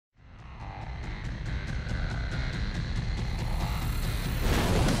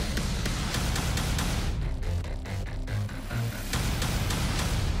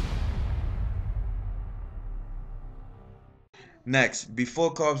Next,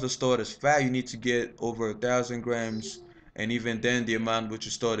 before carbs are stored as fat, you need to get over 1,000 grams, and even then, the amount which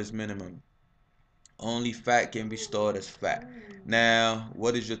is stored is minimum. Only fat can be stored as fat. Now,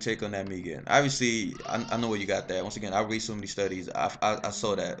 what is your take on that, Megan? Obviously, I know where you got that. Once again, I read so many studies. I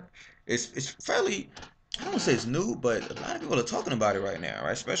saw that. It's fairly, I don't want to say it's new, but a lot of people are talking about it right now,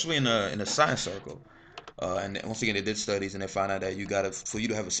 right? Especially in the science circle. And once again, they did studies and they found out that you gotta, for you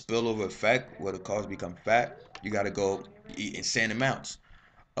to have a spillover effect where the carbs become fat, you gotta go eat insane amounts.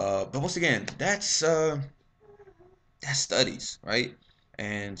 But once again, that's studies, right?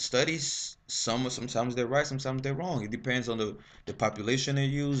 And studies, sometimes they're right, sometimes they're wrong. It depends on the population they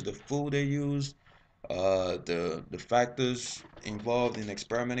use, the food they use, the factors involved in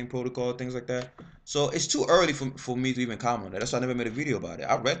experimenting protocol, things like that. So it's too early for me to even comment on that. That's why I never made a video about it.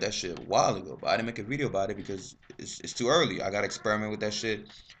 I read that shit a while ago, but I didn't make a video about it because it's too early. I gotta experiment with that shit.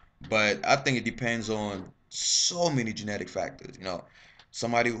 But I think it depends on so many genetic factors.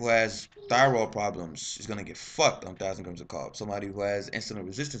 Somebody who has thyroid problems is gonna get fucked on 1,000 grams of carbs. Somebody who has insulin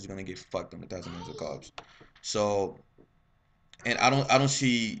resistance is gonna get fucked on 1,000 grams of carbs. So, and I don't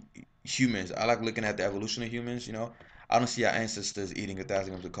see humans. I like looking at the evolution of humans. I don't see our ancestors eating 1,000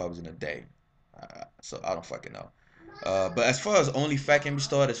 grams of carbs in a day. So I don't fucking know. But as far as only fat can be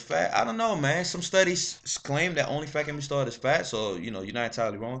stored as fat, I don't know, man. Some studies claim that only fat can be stored as fat, so you're not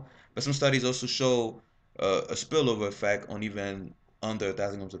entirely wrong. But some studies also show a spillover effect on even under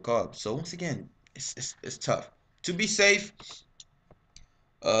 1,000 grams of carbs. So once again, it's tough. To be safe,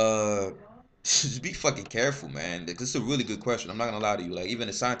 uh, just be fucking careful, man. This is a really good question. I'm not gonna lie to you. Like even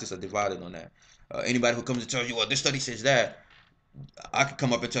the scientists are divided on that. Anybody who comes and tells you, well, this study says that, I could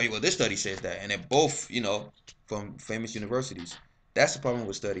come up and tell you, well, this study says that, and they're both, from famous universities. That's the problem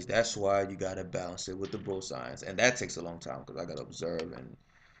with studies. That's why you gotta balance it with the bro science, and that takes a long time because I gotta observe and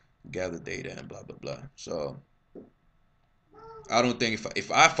gather data and blah blah blah. So I don't think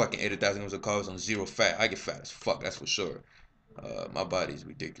if I fucking ate 1,000 grams of carbs on zero fat, I get fat as fuck. That's for sure. My body's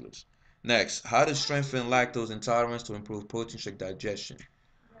ridiculous. Next, how to strengthen lactose intolerance to improve protein shake digestion.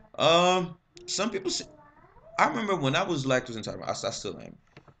 Um, some people say, I remember when I was lactose intolerant. I still am.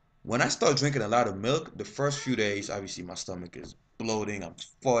 When I start drinking a lot of milk, the first few days, obviously my stomach is bloating. I'm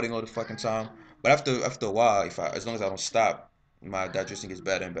farting all the fucking time. But after a while, as long as I don't stop, my digestion gets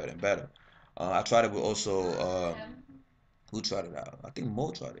better and better and better. I tried it with also who tried it out? I think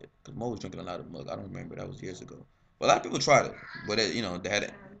Mo tried it because Mo was drinking a lot of milk. I don't remember, that was years ago. But a lot of people tried it, but they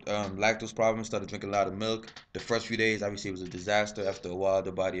had lactose problems. Started drinking a lot of milk. The first few days, obviously, it was a disaster. After a while,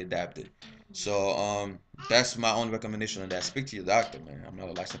 the body adapted. So that's my only recommendation on that. Speak to your doctor, man. I'm not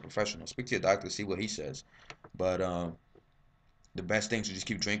a licensed professional. Speak to your doctor, see what he says. But the best thing is to just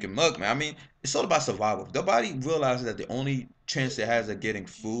keep drinking milk, man. I mean, it's all about survival. If the body realizes that the only chance it has of getting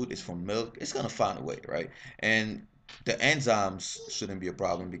food is from milk, it's gonna find a way, right? And the enzymes shouldn't be a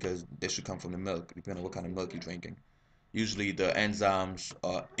problem because they should come from the milk, depending on what kind of milk you're drinking. Usually the enzymes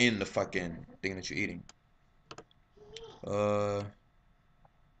are in the fucking thing that you're eating. Uh,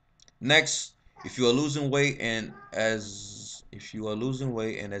 Next, if you are losing weight and as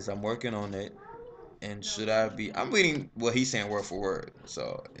I'm working on it, and should I be? I'm reading what he's saying word for word,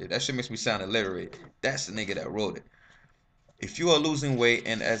 so that shit makes me sound illiterate. That's the nigga that wrote it. If you are losing weight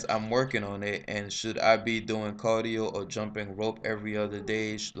and as I'm working on it, and should I be doing cardio or jumping rope every other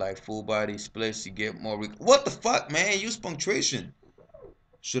day, like full body splits to get more? What the fuck, man? Use punctuation.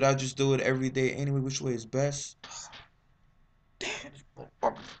 Should I just do it every day anyway? Which way is best?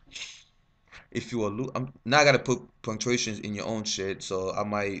 If you are, I'm now I gotta put punctuations in your own shit, so I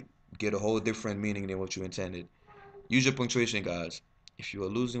might get a whole different meaning than what you intended. Use your punctuation, guys. If you are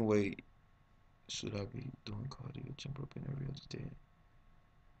losing weight, should I be doing cardio, jump rope every other day?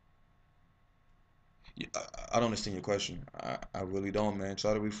 Yeah, I don't understand your question. I really don't, man.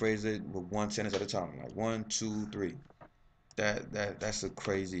 Try to rephrase it with one sentence at a time. Like one, two, three. That's a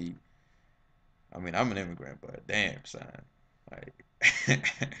crazy. I mean, I'm an immigrant, but damn, son. Like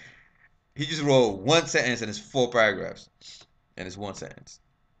he just wrote one sentence and it's four paragraphs, and it's one sentence.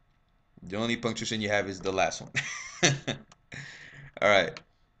 The only punctuation you have is the last one. All right.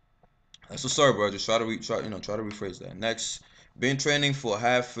 So sorry, bro. Just try to rephrase that. Next, been training for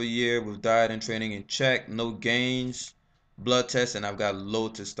half a year with diet and training in check, no gains, blood test, and I've got low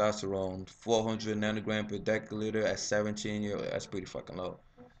testosterone, 400 nanogram per deciliter at 17 years. That's pretty fucking low.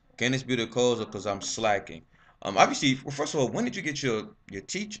 Can this be the cause or because I'm slacking? Obviously, well, first of all, when did you get your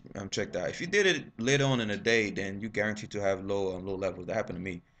teach checked out? If you did it later on in the day, then you guaranteed to have low levels. That happened to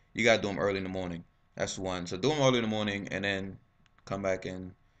me. You gotta do them early in the morning. That's one. So do them early in the morning and then come back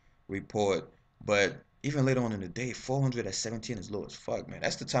and report. But even later on in the day, 400 at 17 is low as fuck, man.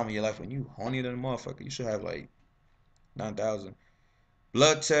 That's the time of your life when you hornier than a motherfucker. You should have like 9,000.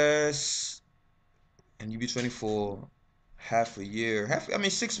 Blood tests, and you be training for half a year. I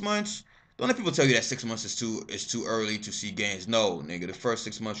mean 6 months. Don't let people tell you that 6 months is too early to see gains. No, nigga, the first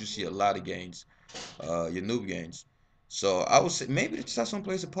 6 months you see a lot of gains. Your noob gains. So I would say maybe the testosterone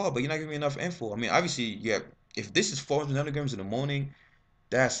plays a part, but you're not giving me enough info. I mean, obviously, yeah. If this is 400 nanograms in the morning,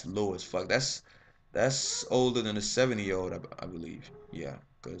 that's low as fuck. That's older than a 70-year-old, I believe. Yeah,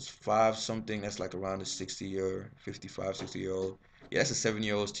 because five something, that's like around a 60-year, 55, 60-year-old. Yeah, that's a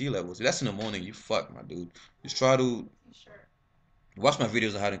 7-year-old's T levels. If that's in the morning, you fuck, my dude. Just try to watch my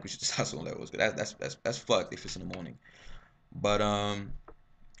videos on how to increase your testosterone levels. 'Cause that's fucked if it's in the morning. But I'm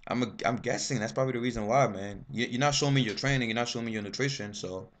guessing that's probably the reason why, man. You're not showing me your training, you're not showing me your nutrition,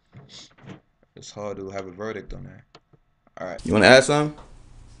 so it's hard to have a verdict on that. All right. You want to add something?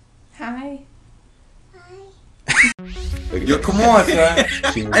 Hi. Yo, come on, son.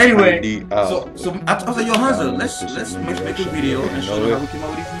 Anyway, so I was like, yo, Hansa, let's make a video and show them how we came up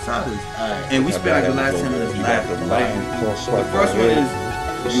with these insiders. And we spent like the last 10 minutes laughing. So the first one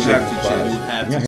is you have to chill.